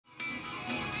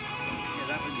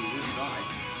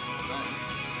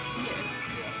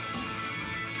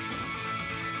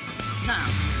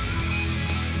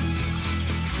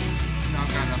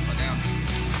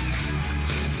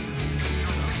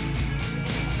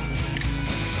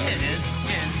Yeah, it is.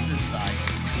 Yeah, it's this side.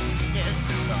 Yeah, it's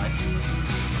this side.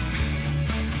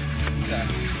 Okay.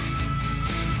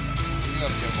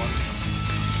 That's a good one.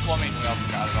 Plumbing we also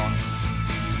got it on.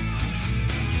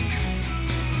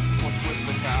 What's with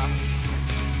the car?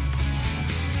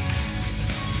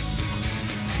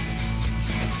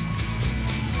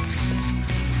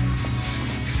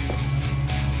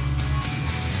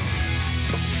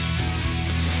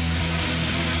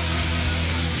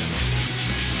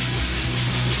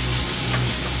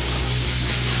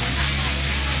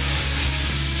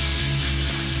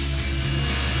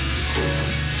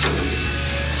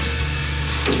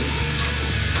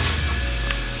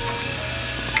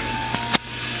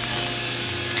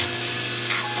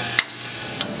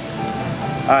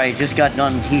 Alright, just got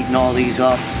done heating all these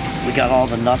up. We got all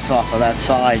the nuts off of that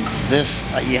side. This,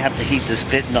 you have to heat this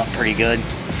bit nut pretty good.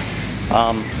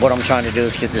 What I'm trying to do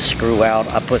is get this screw out.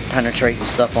 I put penetrating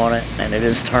stuff on it, and it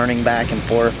is turning back and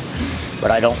forth, but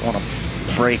I don't want to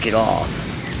break it off.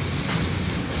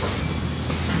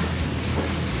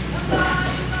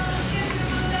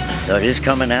 So it is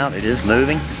coming out, it is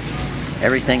moving.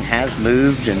 Everything has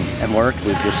moved and worked.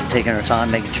 We've just taken our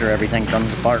time making sure everything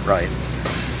comes apart right.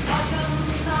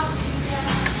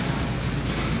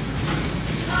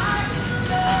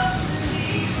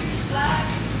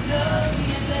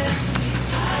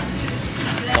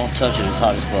 Don't touch it, it's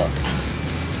hot as fuck.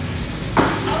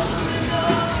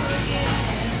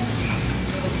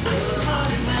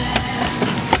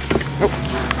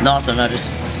 Nothing, I just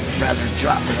rather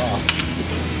drop it off.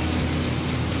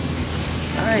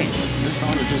 Alright, this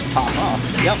ought to just pop off.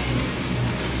 Yep.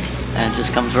 And it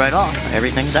just comes right off.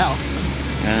 Everything's out.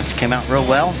 And it came out real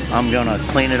well. I'm gonna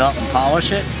clean it up and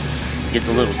polish it. Get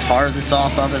the little tar that's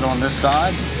off of it on this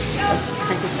side. Let's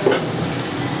take it.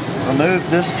 Remove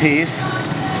this piece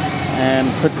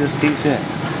and put this piece in.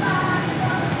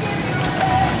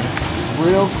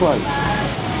 Real close.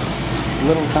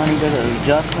 Little tiny bit of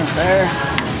adjustment there.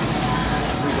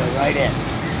 We go right in.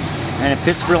 And it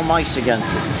fits real nice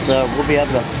against it. So we'll be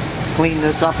able to clean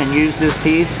this up and use this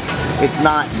piece. It's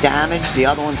not damaged. The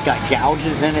other one's got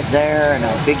gouges in it there and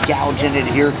a big gouge in it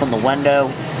here from the window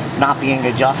not being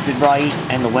adjusted right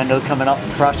and the window coming up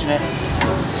and crushing it.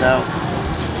 So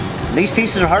these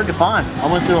pieces are hard to find.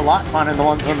 I went through a lot finding the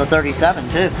ones on the 37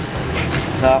 too.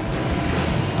 So,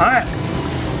 alright.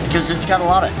 Because it's got a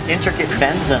lot of intricate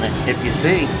bends in it. If you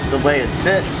see the way it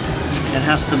sits, it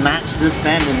has to match this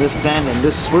bend and this bend, and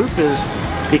this swoop is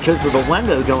because of the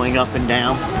window going up and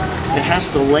down. It has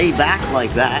to lay back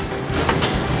like that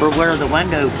for where the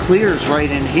window clears right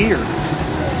in here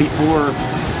before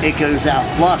it goes out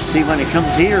flush. See, when it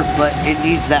comes here, but it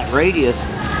needs that radius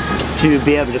to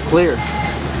be able to clear.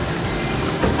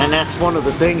 And that's one of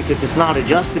the things, if it's not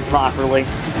adjusted properly,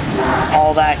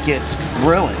 all that gets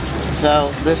ruined.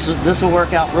 So this will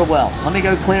work out real well. Let me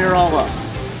go clean it all up.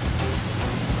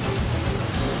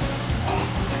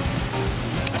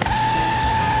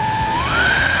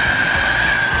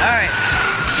 Alright,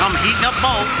 I'm heating up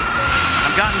bolts.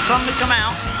 I've gotten some to come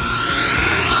out.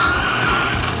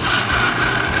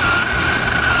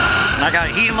 And I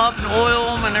gotta heat them up and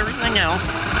oil them and everything else.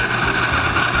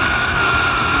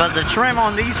 But the trim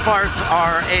on these parts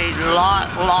are a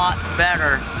lot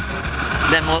better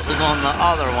than what was on the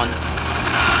other one.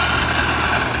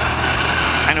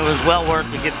 And it was well worth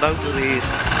to get both of these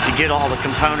to get all the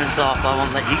components off of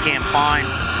them that you can't find.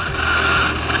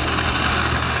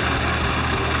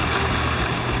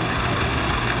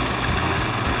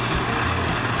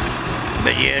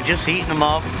 But yeah, just heating them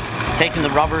up, taking the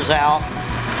rubbers out,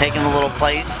 taking the little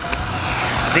plates.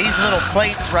 These little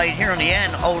plates right here on the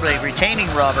end hold a retaining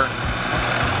rubber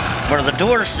where the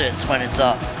door sits when it's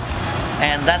up.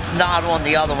 And that's not on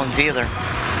the other ones either.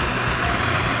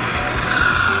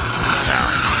 So,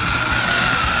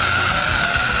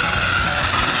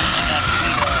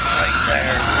 right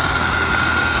there.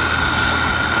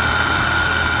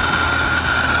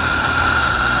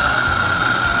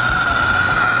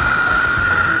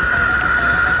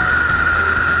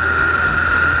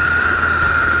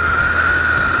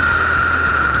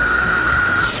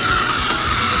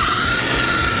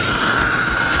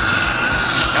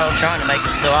 I'm trying to make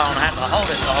it so I don't have to hold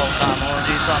it the whole time. I want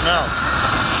to do something else.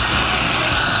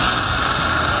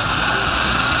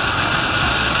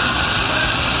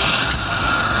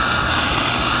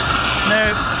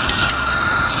 Nope.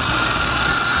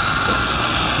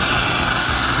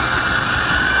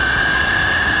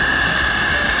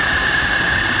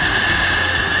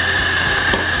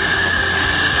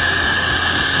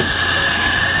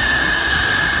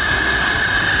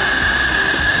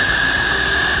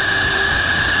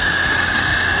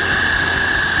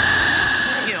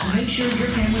 sure your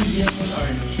family's vehicles are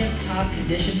in tip-top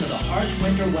condition for the harsh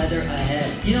winter weather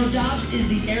ahead. You know, Dobbs is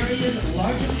the area's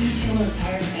largest retailer of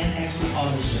tires and expert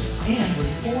auto service. And with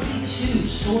 42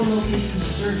 store locations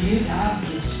to serve you, Dobbs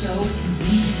is so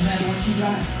convenient no matter what you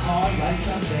drive. Car, light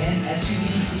truck, van,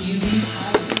 SUV, CUV,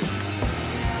 hybrid.